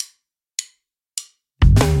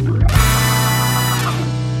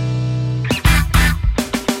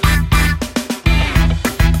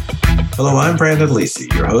Hello, I'm Brandon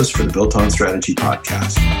Lisi, your host for the Built On Strategy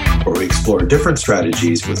podcast, where we explore different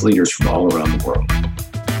strategies with leaders from all around the world.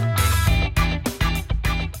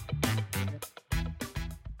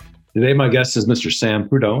 Today, my guest is Mr. Sam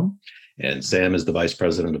Prudhomme, and Sam is the Vice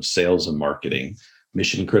President of Sales and Marketing,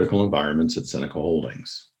 Mission Critical Environments at Seneca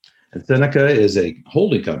Holdings. And Seneca is a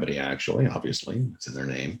holding company, actually, obviously, it's in their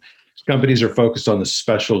name. Companies are focused on the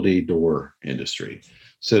specialty door industry.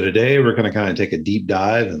 So today we're going to kind of take a deep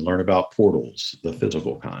dive and learn about portals, the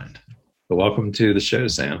physical kind. So welcome to the show,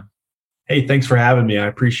 Sam. Hey, thanks for having me. I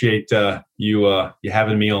appreciate you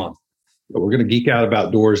having me on. We're going to geek out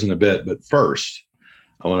about doors in a bit, but first,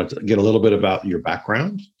 I want to get a little bit about your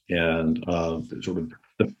background and sort of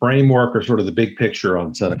the framework or sort of the big picture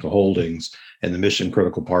on Seneca Holdings and the mission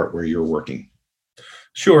critical part where you're working.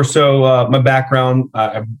 Sure. So my background,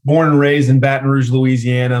 I'm born and raised in Baton Rouge,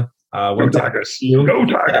 Louisiana. Go Tigers. Go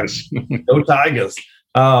Tigers. Go Tigers.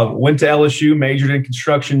 Went to LSU, majored in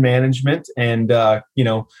construction management, and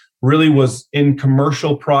really was in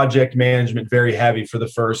commercial project management very heavy for the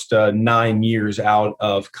first 9 years out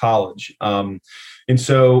of college. And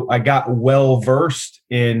so I got well versed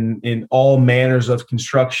in all manners of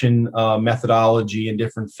construction methodology and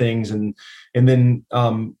different things. And then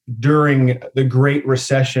during the Great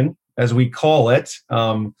Recession, as we call it,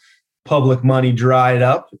 public money dried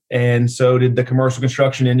up, and so did the commercial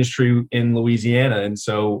construction industry in Louisiana. And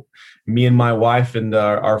so me and my wife and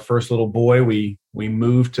our first little boy, we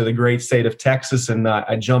moved to the great state of Texas, and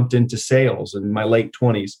I jumped into sales in my late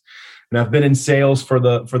 20s. And I've been in sales for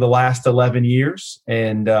the last 11 years,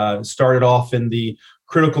 and started off in the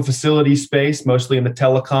critical facility space, mostly in the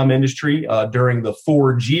telecom industry during the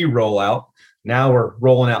 4G rollout. Now we're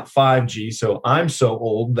rolling out 5G. So I'm so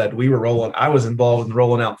old that I was involved in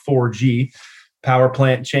rolling out 4G, power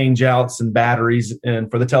plant change outs and batteries, and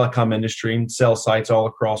for the telecom industry, and cell sites all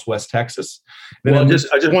across West Texas. Then I just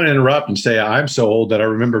want to interrupt and say I'm so old that I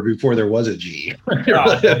remember before there was a G.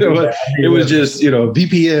 it was just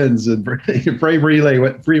VPNs and frame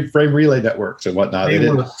relay networks and whatnot. They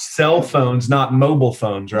were cell phones, not mobile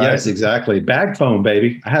phones, right? Yes, exactly. Bag phone,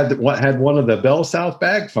 baby. I had one of the Bell South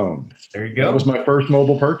bag phones. There you go. That was my first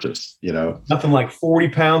mobile purchase. Nothing like 40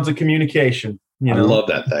 pounds of communication. I love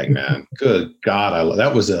that thing, man. Good God,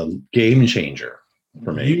 that was a game changer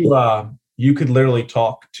for me. You could literally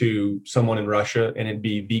talk to someone in Russia and it'd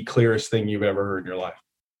be the clearest thing you've ever heard in your life.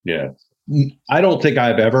 Yeah. I don't think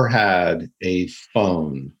I've ever had a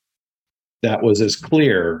phone that was as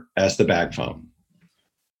clear as the bag phone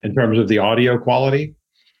in terms of the audio quality.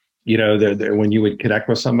 When you would connect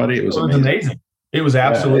with somebody, it was amazing. It was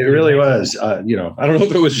absolutely. It really was. I don't know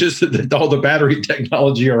if it was just all the battery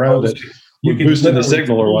technology around it. You could boosted the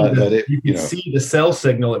signal or what, but you could see the cell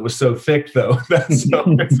signal. It was so thick, though. It's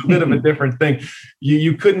a bit of a different thing.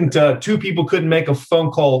 You couldn't. Two people couldn't make a phone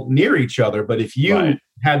call near each other, but if you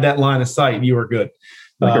had that line of sight, you were good.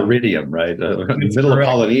 Like iridium, right? In the middle of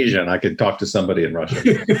Polynesia, and I could talk to somebody in Russia.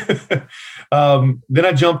 Then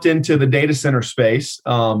I jumped into the data center space.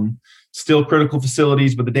 Still critical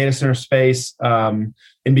facilities, but the data center space, and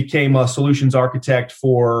became a solutions architect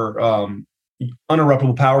for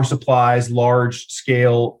uninterruptible power supplies, large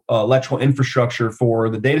scale electrical infrastructure for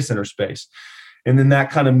the data center space. And then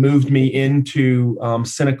that kind of moved me into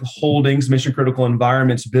Seneca Holdings Mission Critical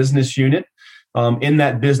Environments business unit. In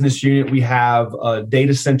that business unit, we have a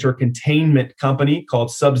data center containment company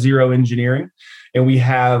called Sub-Zero Engineering. And we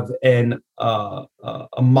have a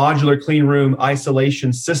modular clean room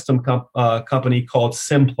isolation system company called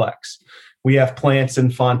Simplex. We have plants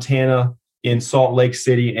in Fontana, in Salt Lake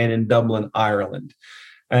City, and in Dublin, Ireland.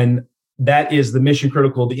 And that is the mission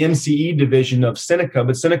critical, the MCE division of Seneca.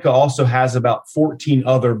 But Seneca also has about 14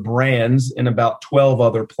 other brands and about 12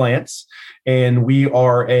 other plants. And we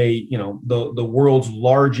are the world's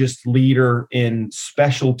largest leader in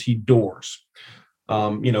specialty doors.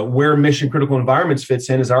 Where mission critical environments fits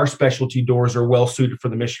in is our specialty doors are well suited for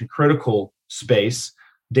the mission critical space.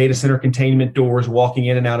 Data center containment doors, walking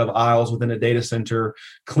in and out of aisles within a data center,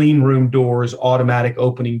 clean room doors, automatic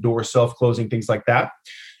opening doors, self-closing, things like that.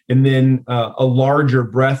 And then a larger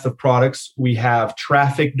breadth of products. We have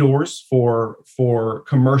traffic doors for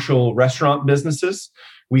commercial restaurant businesses.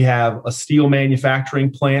 We have a steel manufacturing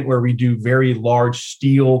plant where we do very large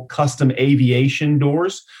steel custom aviation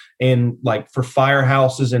doors, and like for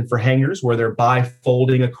firehouses and for hangars where they're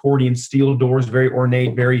bifolding accordion steel doors, very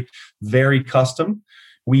ornate, very, very custom.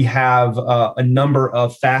 We have a number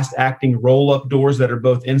of fast-acting roll-up doors that are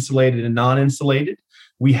both insulated and non-insulated.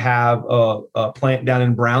 We have a plant down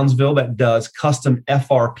in Brownsville that does custom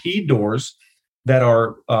FRP doors that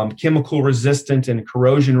are chemical resistant and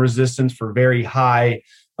corrosion resistant for very high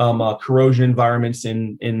corrosion environments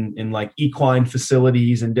in like equine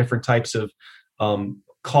facilities and different types of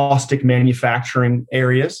caustic manufacturing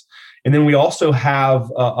areas. And then we also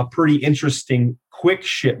have a pretty interesting quick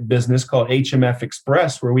ship business called HMF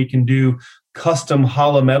Express, where we can do custom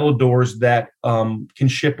hollow metal doors that can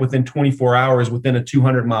ship within 24 hours within a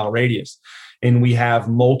 200-mile radius. And we have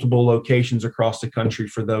multiple locations across the country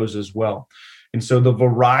for those as well. And so the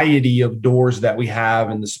variety of doors that we have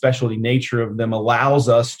and the specialty nature of them allows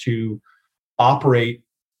us to operate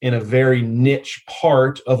in a very niche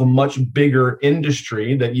part of a much bigger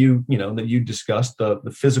industry that you discussed,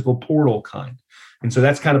 the physical portal kind. And so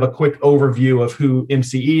that's kind of a quick overview of who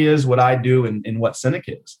MCE is, what I do, and what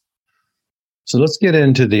Seneca is. So let's get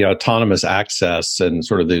into the autonomous access and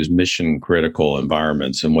sort of those mission critical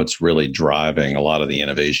environments and what's really driving a lot of the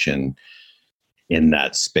innovation in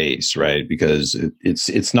that space, right? Because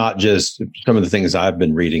it's not just some of the things I've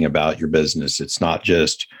been reading about your business. It's not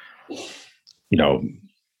just,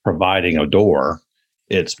 providing a door.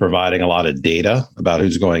 It's providing a lot of data about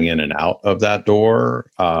who's going in and out of that door,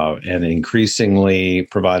 and increasingly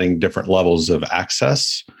providing different levels of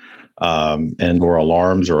access and or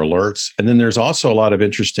alarms or alerts. And then there's also a lot of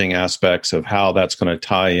interesting aspects of how that's going to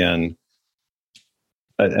tie in.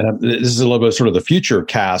 And this is a little bit sort of the future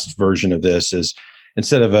cast version of this is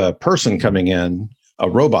instead of a person coming in, a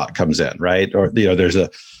robot comes in, right? Or, there's an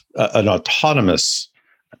autonomous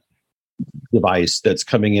device that's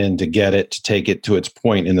coming in to get it, to take it to its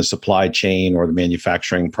point in the supply chain or the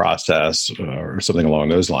manufacturing process or something along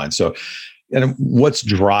those lines. So, and what's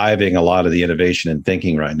driving a lot of the innovation and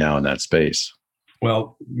thinking right now in that space?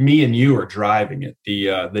 Well, me and you are driving it.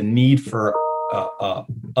 The need for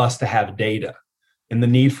us to have data, and the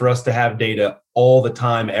need for us to have data all the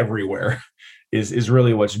time, everywhere, is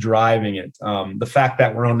really what's driving it. The fact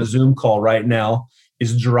that we're on the Zoom call right now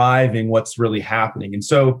is driving what's really happening. And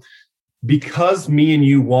so, because me and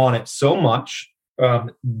you want it so much,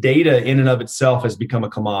 data in and of itself has become a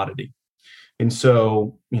commodity. And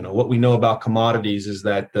so, what we know about commodities is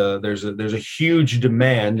that there's a huge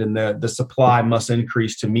demand, and the supply must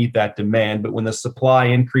increase to meet that demand. But when the supply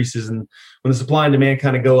increases and when the supply and demand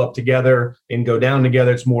kind of go up together and go down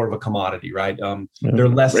together, it's more of a commodity, right? They're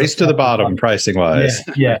less race to the bottom pricing wise.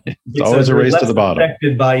 Yeah. It's always a race to the bottom.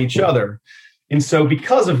 Affected by each other. And so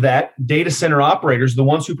because of that, data center operators, the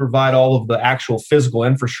ones who provide all of the actual physical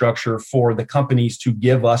infrastructure for the companies to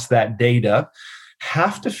give us that data,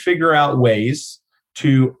 have to figure out ways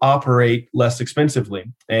to operate less expensively.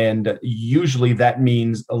 And usually that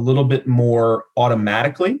means a little bit more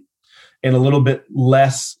automatically and a little bit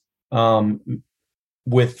less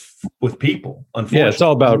with people, unfortunately. Yeah, it's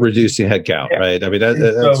all about reducing headcount, right? I mean,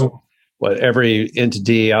 that's what every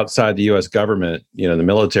entity outside the U.S. government, the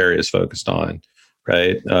military is focused on,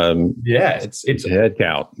 right? It's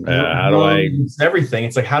headcount. It's everything.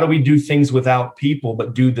 It's like, how do we do things without people,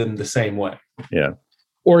 but do them the same way? Yeah.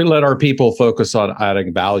 Or let our people focus on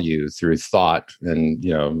adding value through thought and,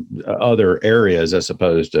 other areas as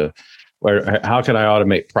opposed to how can I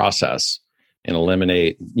automate process and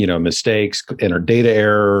eliminate, mistakes, enter data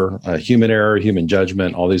error, human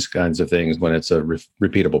judgment, all these kinds of things when it's a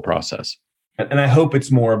repeatable process. And I hope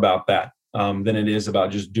it's more about that than it is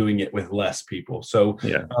about just doing it with less people. So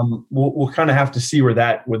we'll kind of have to see where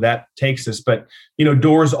that takes us. But,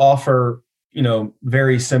 doors offer,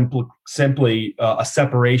 very simply a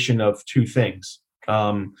separation of two things.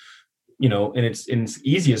 In its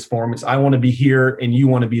easiest form, it's I want to be here and you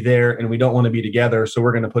want to be there and we don't want to be together. So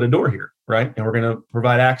we're going to put a door here, right? And we're going to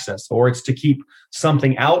provide access, or it's to keep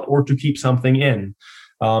something out or to keep something in.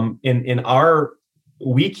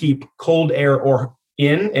 We keep cold air or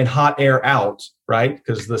in and hot air out, right?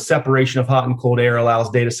 Because the separation of hot and cold air allows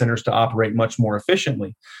data centers to operate much more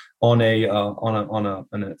efficiently on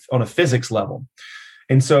a physics level.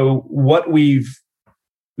 And so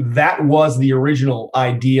that was the original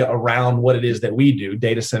idea around what it is that we do,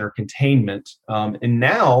 data center containment. And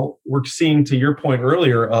now we're seeing, to your point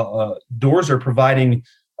earlier, doors are providing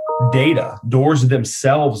data. Doors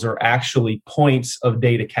themselves are actually points of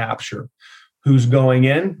data capture. Who's going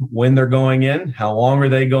in, when they're going in, how long are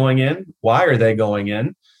they going in, why are they going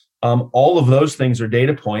in? All of those things are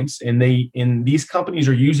data points. And these companies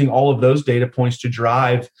are using all of those data points to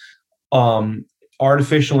drive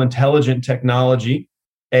artificial intelligent technology,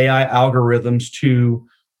 AI algorithms, to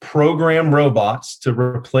program robots to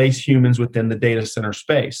replace humans within the data center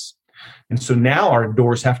space. And so now our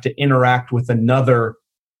doors have to interact with another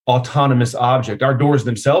autonomous object. Our doors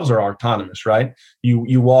themselves are autonomous, right?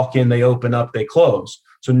 You walk in, they open up, they close.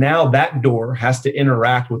 So now that door has to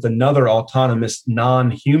interact with another autonomous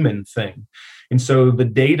non-human thing. And so the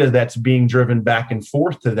data that's being driven back and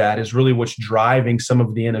forth to that is really what's driving some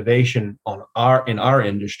of the innovation in our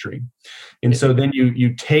industry. And so then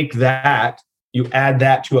you take that, you add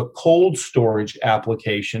that to a cold storage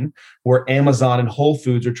application where Amazon and Whole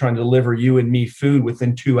Foods are trying to deliver you and me food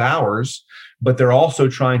within 2 hours, but they're also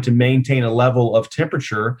trying to maintain a level of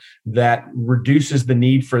temperature that reduces the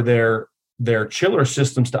need for their chiller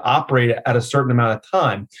systems to operate at a certain amount of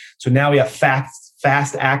time. So now we have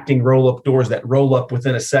fast acting roll-up doors that roll up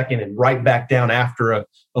within a second and right back down after a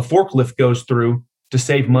forklift goes through to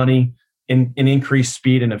save money and increase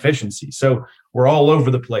speed and efficiency. So we're all over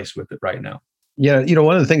the place with it right now. Yeah,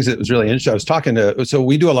 one of the things that was really interesting, I was talking so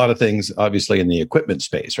we do a lot of things, obviously, in the equipment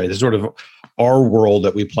space, right? It's sort of our world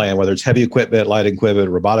that we play in, whether it's heavy equipment, light equipment,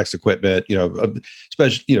 robotics equipment,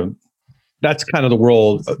 especially, that's kind of the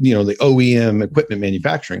world, the OEM equipment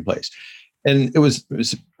manufacturing place. And it was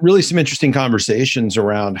really some interesting conversations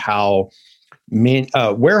around how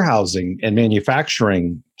warehousing and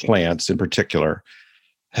manufacturing plants in particular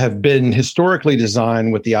have been historically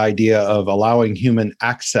designed with the idea of allowing human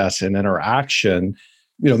access and interaction,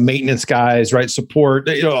 maintenance guys, right? Support,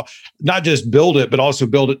 not just build it, but also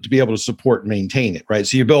build it to be able to support and maintain it, right?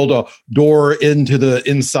 So you build a door into the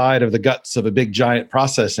inside of the guts of a big giant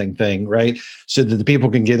processing thing, right? So that the people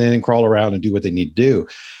can get in and crawl around and do what they need to do.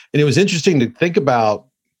 And it was interesting to think about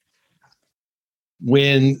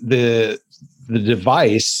when the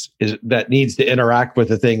device that needs to interact with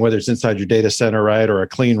the thing, whether it's inside your data center, right, or a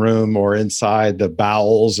clean room or inside the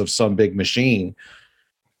bowels of some big machine,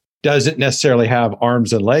 doesn't necessarily have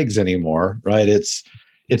arms and legs anymore, right? It's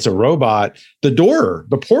a robot.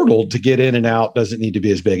 The portal to get in and out doesn't need to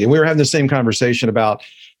be as big. And we were having the same conversation about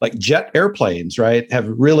like jet airplanes, right?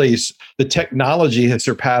 The technology has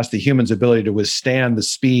surpassed the human's ability to withstand the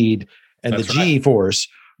speed and the G-force.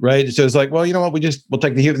 Right. So it's like, well, you know what? We'll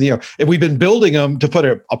take if we've been building them to put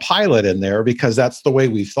a pilot in there because that's the way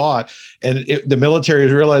we thought. And the military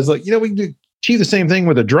has realized, like, we can achieve the same thing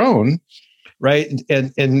with a drone. Right.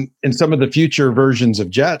 And in some of the future versions of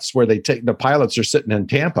jets where the pilots are sitting in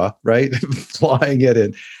Tampa, right, flying it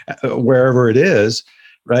in wherever it is.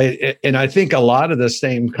 Right. And I think a lot of the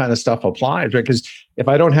same kind of stuff applies, right? Because if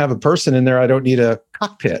I don't have a person in there, I don't need a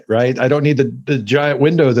cockpit, right? I don't need the giant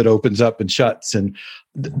window that opens up and shuts, and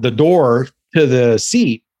the door to the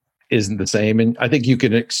seat isn't the same. And I think you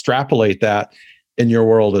can extrapolate that in your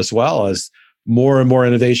world as well, as more and more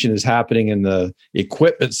innovation is happening in the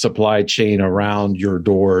equipment supply chain around your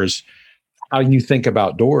doors. How you think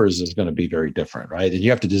about doors is going to be very different, right? And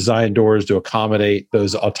you have to design doors to accommodate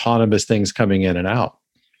those autonomous things coming in and out.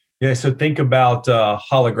 Yeah, so think about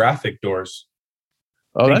holographic doors.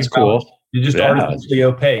 Oh, that's cool. You're just artificially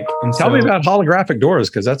opaque. And Tell me about holographic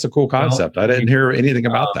doors, because that's a cool concept. I didn't hear anything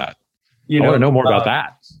about that. I want to know more about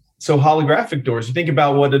that. So holographic doors, you think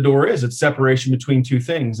about what a door is. It's separation between two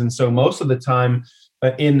things. And so most of the time,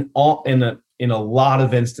 in a lot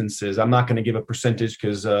of instances, I'm not going to give a percentage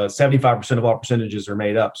because 75% of all percentages are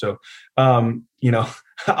made up. So,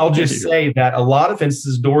 I'll just say that a lot of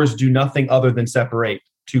instances, doors do nothing other than separate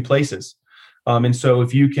two places. And so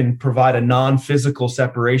if you can provide a non-physical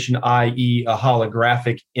separation, i.e. a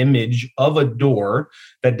holographic image of a door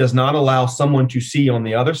that does not allow someone to see on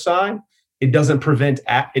the other side, it doesn't prevent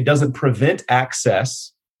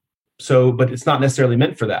access. So, but it's not necessarily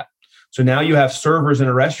meant for that. So now you have servers in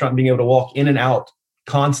a restaurant being able to walk in and out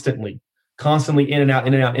constantly in and out,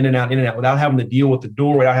 without having to deal with the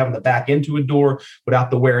door, without having to back into a door,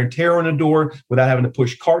 without the wear and tear on a door, without having to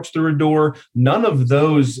push carts through a door. None of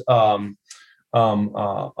those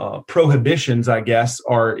prohibitions, I guess,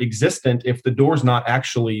 are existent if the door's not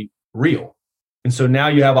actually real. And so now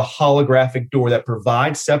you have a holographic door that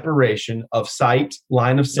provides separation of sight,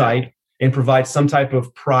 line of sight, and provides some type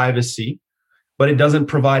of privacy, but it doesn't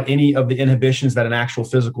provide any of the inhibitions that an actual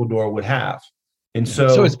physical door would have. And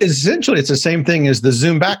so it's essentially, it's the same thing as the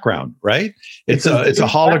Zoom background, right? It's a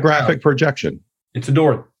holographic background. Projection. It's a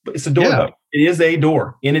door. It's a door. Yeah. Though. It is a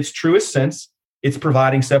door. In its truest sense, it's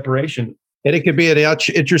providing separation. And it could be an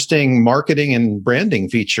interesting marketing and branding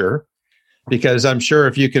feature, because I'm sure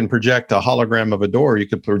if you can project a hologram of a door, you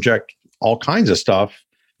could project all kinds of stuff,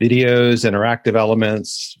 videos, interactive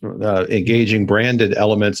elements, engaging branded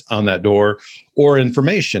elements on that door, or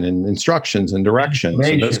information and instructions and directions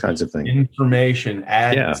and those kinds of things. Information,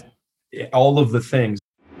 ads, all of the things.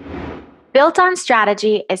 Built on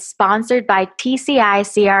Strategy is sponsored by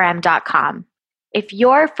TCICRM.com. If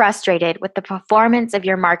you're frustrated with the performance of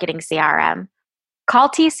your marketing CRM, call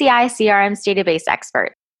TCI CRM's database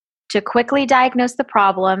expert. to quickly diagnose the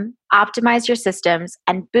problem, optimize your systems,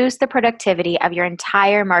 and boost the productivity of your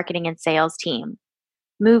entire marketing and sales team.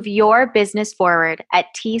 Move your business forward at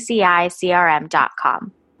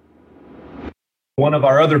tcicrm.com. One of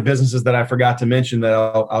our other businesses that I forgot to mention that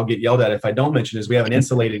I'll get yelled at if I don't mention is we have an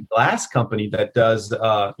insulated glass company that does,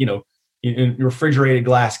 in refrigerated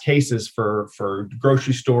glass cases for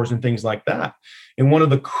grocery stores and things like that. And one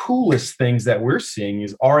of the coolest things that we're seeing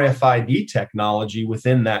is RFID technology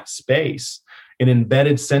within that space and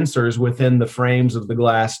embedded sensors within the frames of the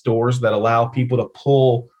glass doors that allow people to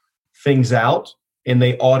pull things out and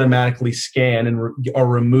they automatically scan and are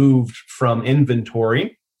removed from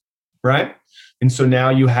inventory, right? And so now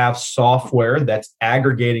you have software that's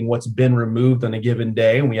aggregating what's been removed on a given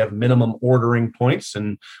day, and we have minimum ordering points,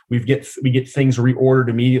 and we get things reordered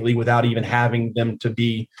immediately without even having them to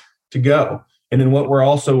go. And then what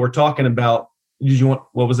we're talking about. What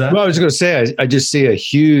was that? Well, I was going to say I just see a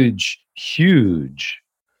huge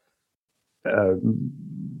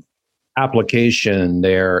application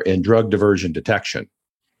there in drug diversion detection.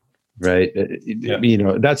 Right.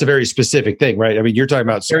 Yeah. That's a very specific thing, right? I mean, you're talking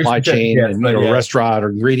about supply chain and restaurant or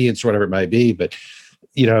ingredients or whatever it might be. But,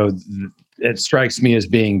 it strikes me as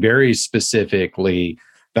being very specifically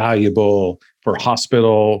valuable for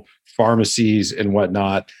hospital, pharmacies and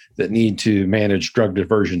whatnot that need to manage drug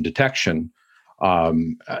diversion detection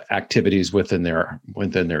activities within their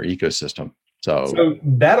ecosystem. So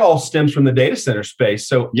that all stems from the data center space.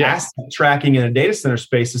 So asset tracking in a data center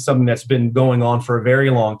space is something that's been going on for a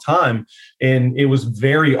very long time. And it was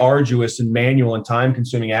very arduous and manual and time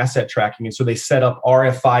consuming asset tracking. And so they set up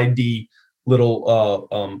RFID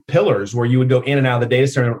little pillars where you would go in and out of the data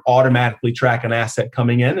center and automatically track an asset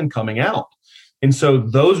coming in and coming out. And so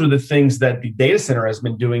those are the things that the data center has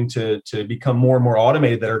been doing to become more and more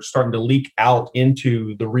automated that are starting to leak out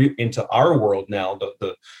into our world now,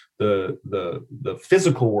 the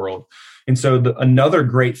physical world. And so another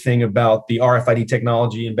great thing about the RFID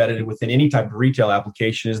technology embedded within any type of retail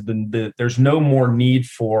application is there's no more need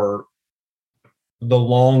for the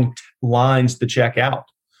long lines to check out,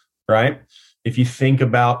 right? If you think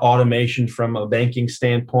about automation from a banking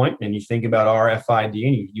standpoint and you think about RFID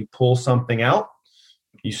and you pull something out,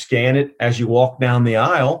 you scan it as you walk down the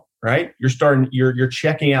aisle, right? You're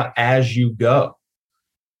checking out as you go.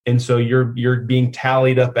 And so you're being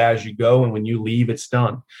tallied up as you go, and when you leave, it's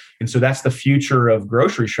done. And so that's the future of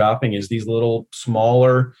grocery shopping: is these little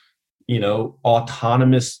smaller,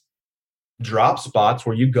 autonomous drop spots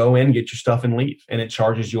where you go in, get your stuff, and leave, and it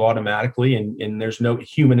charges you automatically, and there's no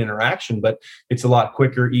human interaction, but it's a lot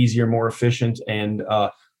quicker, easier, more efficient, and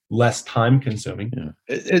less time consuming. Yeah.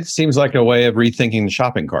 It seems like a way of rethinking the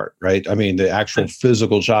shopping cart, right? I mean, the actual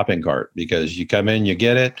physical shopping cart, because you come in, you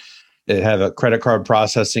get it. It have a credit card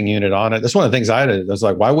processing unit on it. That's one of the things I did. I was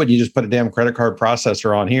like, why wouldn't you just put a damn credit card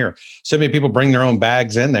processor on here? So many people bring their own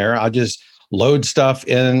bags in there. I'll just load stuff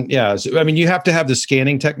in. Yeah. So, I mean, you have to have the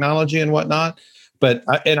scanning technology and whatnot. But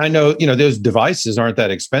I know, those devices aren't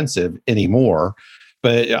that expensive anymore.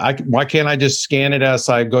 But why can't I just scan it as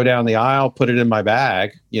I go down the aisle, put it in my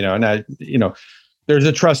bag, and there's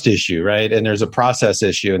a trust issue, right? And there's a process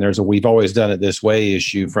issue, and there's a we've always done it this way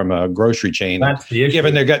issue from a grocery chain. That's the issue.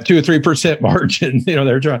 Given they've got 2 or 3% margin,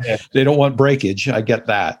 they're trying. Yeah. They don't want breakage. I get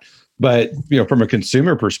that, but from a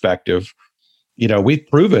consumer perspective, we've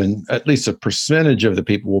proven, at least a percentage of the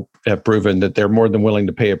people have proven that they're more than willing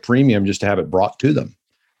to pay a premium just to have it brought to them.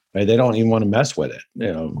 Right? They don't even want to mess with it.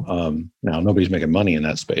 Now nobody's making money in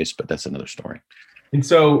that space, but that's another story. And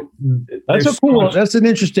so that's an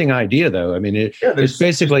interesting idea, though. I mean, it's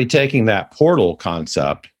basically taking that portal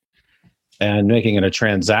concept and making it a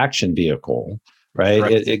transaction vehicle,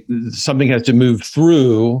 right? Something has to move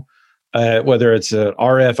through, whether it's a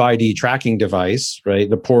RFID tracking device, right?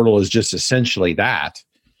 The portal is just essentially that.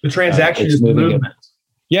 The transaction is movement.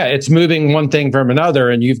 It's moving one thing from another,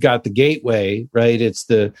 and you've got the gateway, right? It's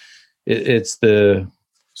the.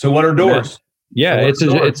 So what are doors? Yeah,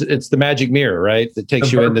 it's the magic mirror, right? That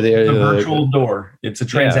takes you into the virtual door. It's a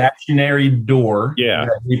transactionary door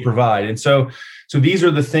that we provide. And so these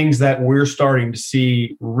are the things that we're starting to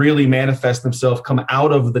see really manifest themselves, come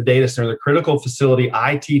out of the data center, the critical facility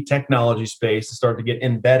IT technology space, and start to get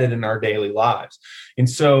embedded in our daily lives. And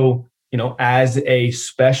so, as a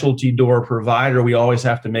specialty door provider, we always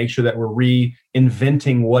have to make sure that we're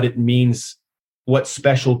reinventing what it means, what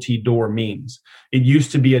specialty door means. It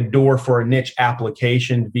used to be a door for a niche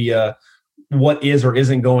application via what is or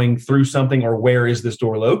isn't going through something, or where is this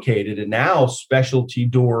door located. And now specialty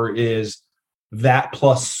door is that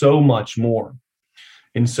plus so much more.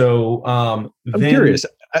 And so I'm curious,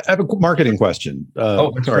 I have a marketing question.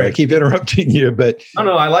 Sorry, great. I keep interrupting you, but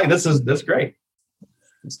no, I like this. That's great.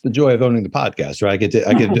 it's the joy of owning the podcast, right? I get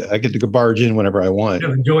to barge in whenever I want.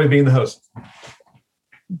 The joy of being the host.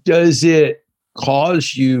 Does it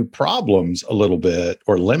cause you problems a little bit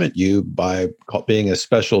or limit you by being a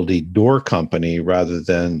specialty door company rather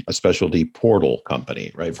than a specialty portal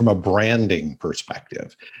company, right? From a branding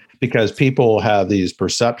perspective, because people have these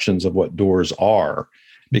perceptions of what doors are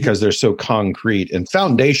because they're so concrete and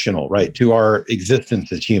foundational, right, to our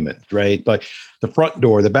existence as humans, right? Like the front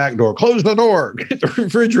door, the back door, close the door, get the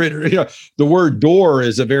refrigerator. The word door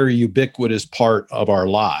is a very ubiquitous part of our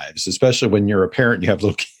lives, especially when you're a parent and you have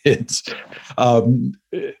little kids.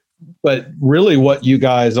 But really what you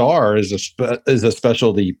guys are is a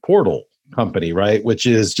specialty portal company, right? Which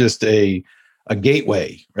is just a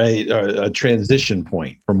gateway, right? A transition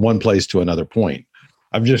point from one place to another point.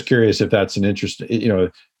 I'm just curious if that's an interest,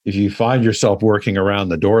 if you find yourself working around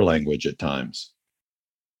the door language at times.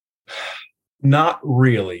 Not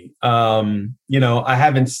really. I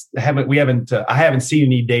haven't seen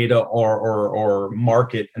any data or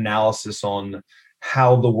market analysis on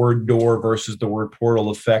how the word door versus the word portal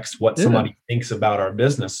affects what somebody thinks about our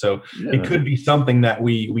business. So it could be something that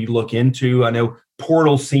we look into. I know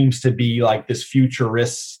portal seems to be like this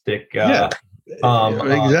futuristic,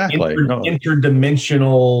 exactly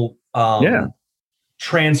interdimensional,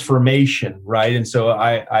 transformation, right? And so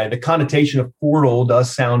I the connotation of portal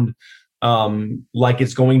does sound like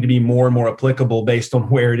it's going to be more and more applicable based on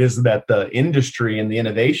where it is that the industry and the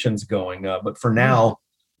innovation's going. But for now,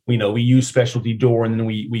 we use specialty door, and then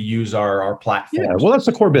we use our platform. Yeah, well, that's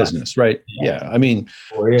the core business, right? Yeah. I mean,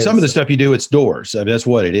 some of the stuff you do, it's doors. I mean, that's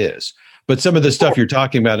what it is. But some of the stuff you're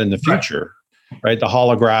talking about in the future, right? The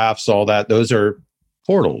holographs, all that, those are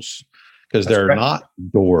portals because they're not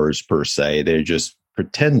doors per se. They're just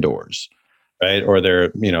pretend doors, right? Or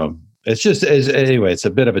they're, it's just, anyway, it's a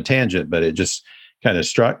bit of a tangent, but it just kind of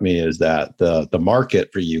struck me as that the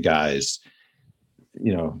market for you guys,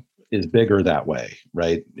 is bigger that way,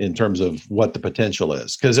 right? In terms of what the potential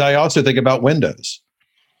is. Because I also think about windows.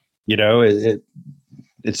 It's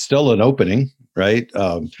still an opening, right?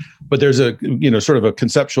 But there's a, sort of a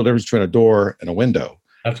conceptual difference between a door and a window.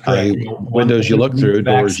 That's correct. Windows you look through,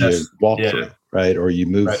 doors you walk through, right? Or you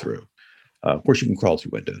move through. Of course, you can crawl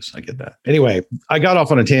through windows. I get that. Anyway, I got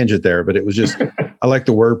off on a tangent there, but it was just, I like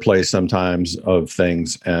the wordplay sometimes of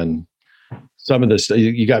things. And some of this,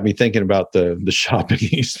 you got me thinking about the shopping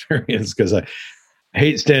experience because I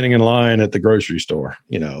hate standing in line at the grocery store,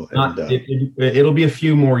 It'll be a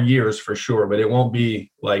few more years for sure, but it won't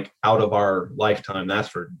be like out of our lifetime. That's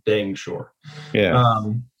for dang sure. Yeah.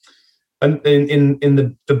 And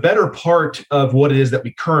in the better part of what it is that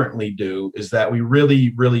we currently do is that we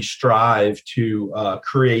really, really strive to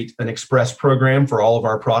create an express program for all of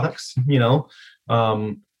our products.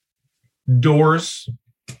 Doors,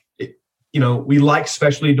 we like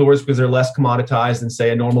specialty doors because they're less commoditized than,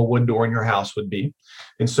 say, a normal wood door in your house would be.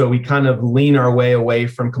 And so we kind of lean our way away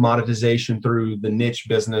from commoditization through the niche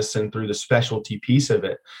business and through the specialty piece of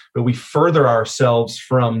it. But we further ourselves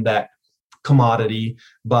from that commodity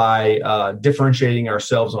by differentiating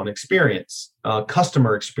ourselves on experience,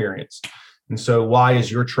 customer experience. And so why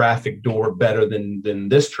is your traffic door better than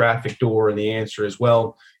this traffic door? And the answer is,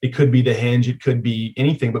 well, it could be the hinge, it could be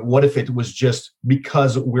anything. But what if it was just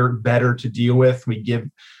because we're better to deal with?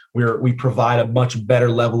 We provide a much better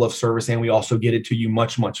level of service, and we also get it to you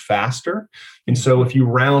much, much faster. And so if you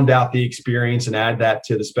round out the experience and add that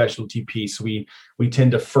to the specialty piece, we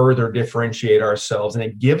tend to further differentiate ourselves, and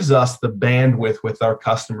it gives us the bandwidth with our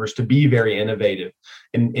customers to be very innovative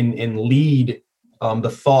and lead the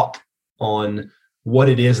thought on what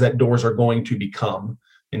it is that doors are going to become.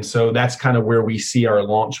 And so that's kind of where we see our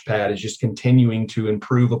launch pad, is just continuing to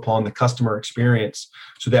improve upon the customer experience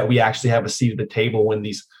so that we actually have a seat at the table when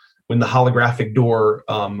the holographic door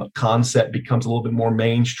concept becomes a little bit more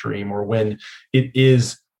mainstream, or when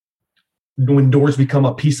doors become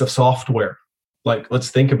a piece of software. Like,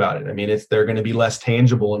 let's think about it. I mean, they're going to be less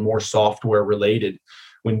tangible and more software related.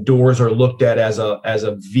 When doors are looked at as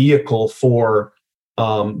a vehicle for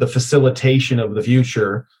the facilitation of the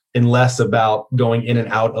future and less about going in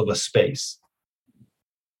and out of a space.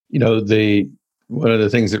 One of the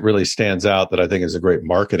things that really stands out that I think is a great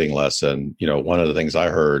marketing lesson, one of the things I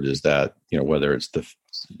heard is that, whether it's the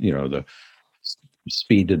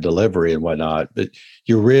speed to delivery and whatnot, but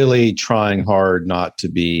you're really trying hard not to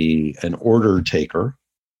be an order taker,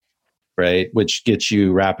 right? Which gets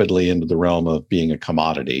you rapidly into the realm of being a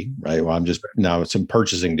commodity, right? Well, now some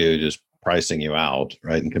purchasing dude just pricing you out,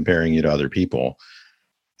 right? And comparing you to other people,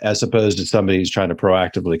 as opposed to somebody who's trying to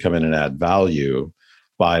proactively come in and add value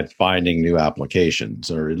by finding new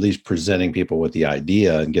applications, or at least presenting people with the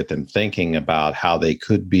idea and get them thinking about how they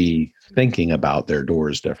could be thinking about their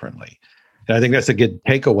doors differently. And I think that's a good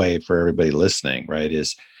takeaway for everybody listening, right?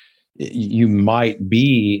 Is you might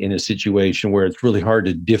be in a situation where it's really hard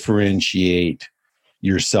to differentiate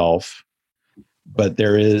yourself, but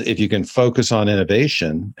there is, if you can focus on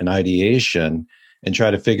innovation and ideation and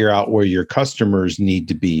try to figure out where your customers need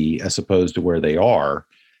to be as opposed to where they are,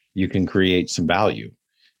 you can create some value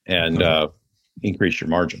and increase your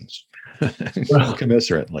margins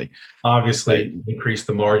commensurately. Obviously, increase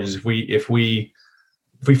the margins. If we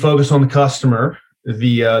focus on the customer,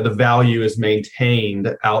 the value is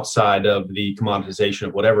maintained outside of the commoditization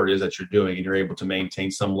of whatever it is that you're doing, and you're able to maintain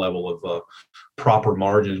some level of proper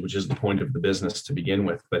margins, which is the point of the business to begin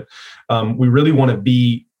with. But we really want to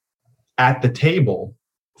be at the table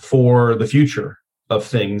for the future of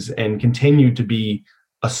things and continue to be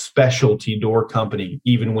a specialty door company,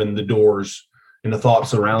 even when the doors and the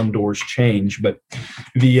thoughts around doors change. But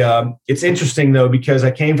it's interesting though, because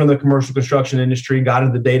I came from the commercial construction industry, got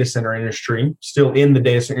into the data center industry, still in the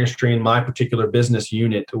data center industry in my particular business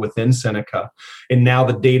unit within Seneca, and now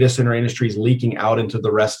the data center industry is leaking out into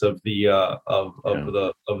the rest of the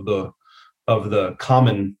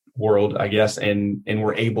common world, I guess, and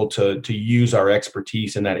we're able to use our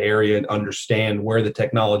expertise in that area and understand where the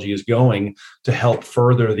technology is going to help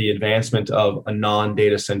further the advancement of a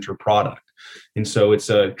non-data center product. And so it's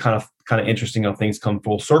a kind of interesting how things come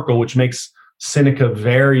full circle, which makes Seneca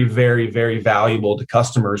very, very, very valuable to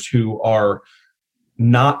customers who are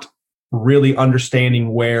not really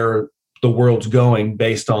understanding where the world's going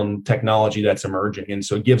based on technology that's emerging. And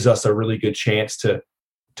so it gives us a really good chance to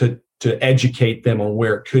educate them on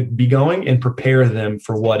where it could be going and prepare them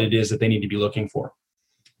for what it is that they need to be looking for,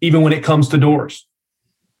 even when it comes to doors.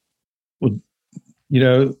 Well,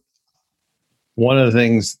 one of the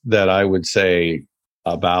things that I would say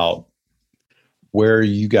about where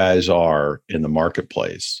you guys are in the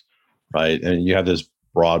marketplace, right? And you have this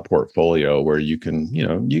broad portfolio where you can, you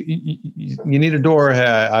need a door. Hey,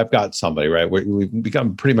 I've got somebody, right? We've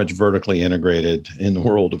become pretty much vertically integrated in the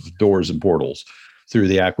world of doors and portals through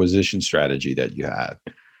the acquisition strategy that you had.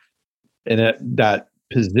 And that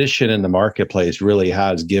position in the marketplace really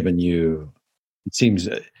has given you, it seems,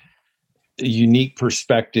 a unique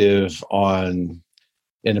perspective on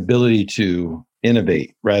an ability to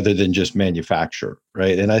innovate rather than just manufacture,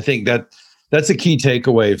 right? And I think that's a key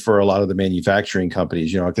takeaway for a lot of the manufacturing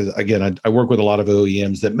companies, because again, I work with a lot of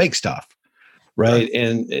OEMs that make stuff, right?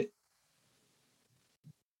 And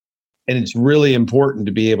it's really important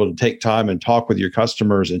to be able to take time and talk with your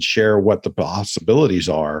customers and share what the possibilities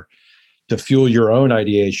are to fuel your own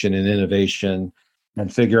ideation and innovation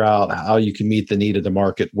and figure out how you can meet the need of the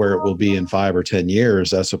market where it will be in 5 or 10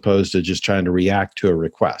 years, as opposed to just trying to react to a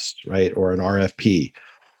request, right? Or an RFP,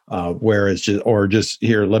 where it's just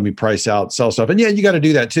here, let me price out, sell stuff. And yeah, you got to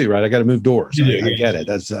do that too, right? I got to move doors. I get it.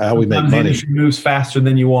 That's how we make money. The industry moves faster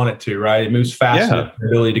than you want it to, right? It moves faster than the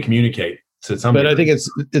ability to communicate. But I think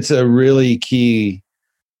it's a really key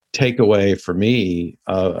takeaway for me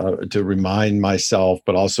to remind myself,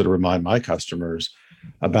 but also to remind my customers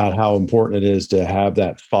about how important it is to have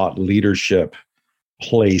that thought leadership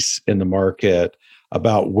place in the market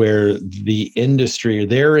about where the industry,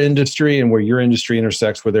 their industry, and where your industry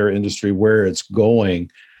intersects with their industry, where it's going,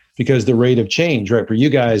 because the rate of change, right? For you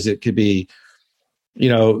guys, it could be,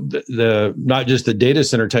 the not just the data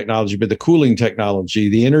center technology, but the cooling technology,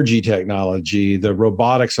 the energy technology, the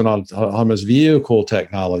robotics and autonomous vehicle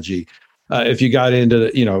technology. If you got into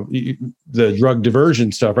the drug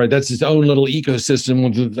diversion stuff, right? That's its own little ecosystem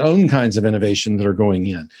with its own kinds of innovations that are going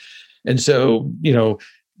in. And so,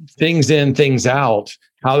 things in, things out,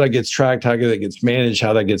 how that gets tracked, how that gets managed,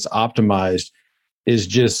 how that gets optimized is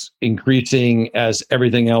just increasing as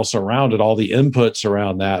everything else around it. All the inputs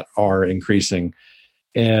around that are increasing.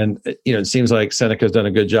 And, it seems like Seneca's done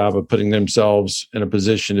a good job of putting themselves in a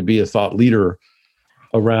position to be a thought leader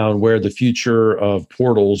around where the future of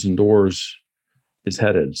portals and doors is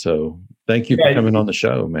headed. So thank you for coming on the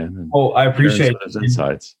show, man. I appreciate those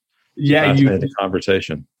insights. Yeah. The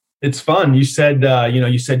conversation. It's fun. You said,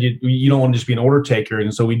 you don't want to just be an order taker.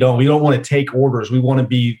 And so we don't want to take orders. We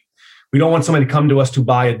don't want somebody to come to us to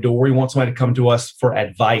buy a door. We want somebody to come to us for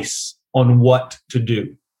advice on what to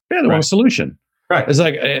do. Yeah, they want a solution. Right. It's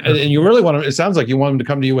like, and you really want to, it sounds like you want them to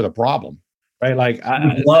come to you with a problem, right? Like,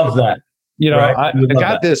 I love that. I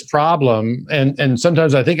got this problem, and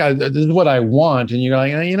sometimes I think this is what I want, and you're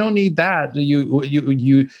like, you don't need that.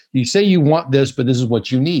 You say you want this, but this is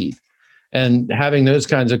what you need. And having those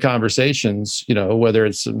kinds of conversations, whether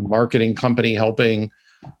it's a marketing company helping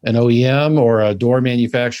an OEM or a door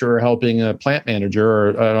manufacturer helping a plant manager or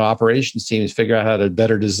an operations team figure out how to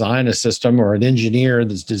better design a system, or an engineer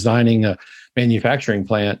that's designing a manufacturing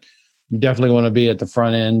plant, you definitely want to be at the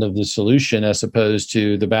front end of the solution as opposed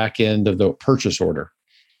to the back end of the purchase order.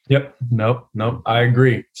 Yep. Nope. I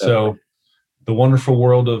agree. So the wonderful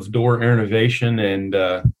world of door innovation, and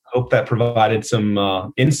hope that provided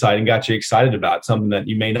some insight and got you excited about something that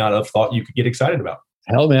you may not have thought you could get excited about.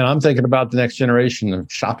 Hell, man, I'm thinking about the next generation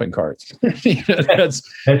of shopping carts. That's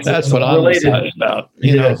what I'm excited about.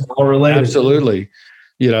 It's all related. Absolutely.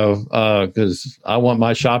 Because I want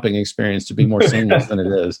my shopping experience to be more seamless than it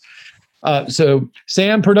is. So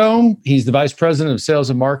Sam Prudhomme, he's the Vice President of Sales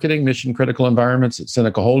and Marketing, Mission Critical Environments at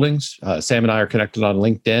Seneca Holdings. Sam and I are connected on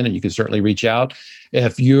LinkedIn, and you can certainly reach out.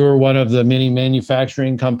 If you're one of the many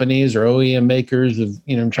manufacturing companies or OEM makers of,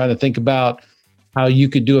 trying to think about how you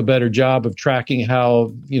could do a better job of tracking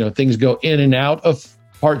how, things go in and out of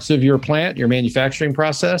parts of your plant, your manufacturing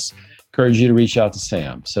process, encourage you to reach out to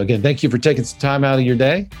Sam. So again, thank you for taking some time out of your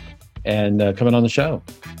day and coming on the show.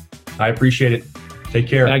 I appreciate it. Take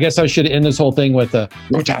care. And I guess I should end this whole thing with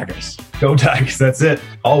Go Tigers. Go Tigers. That's it.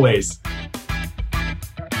 Always.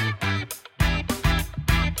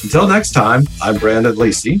 Until next time, I'm Brandon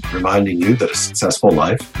Lacey, reminding you that a successful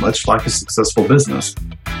life, much like a successful business,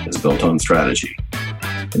 is built on strategy.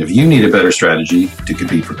 And if you need a better strategy to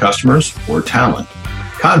compete for customers or talent,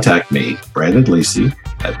 contact me, Brandon Lacey,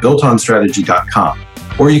 at builtonstrategy.com,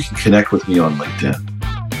 or you can connect with me on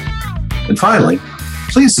LinkedIn. And finally,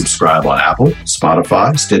 please subscribe on Apple,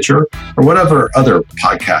 Spotify, Stitcher, or whatever other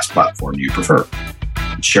podcast platform you prefer.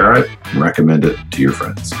 And share it and recommend it to your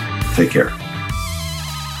friends. Take care.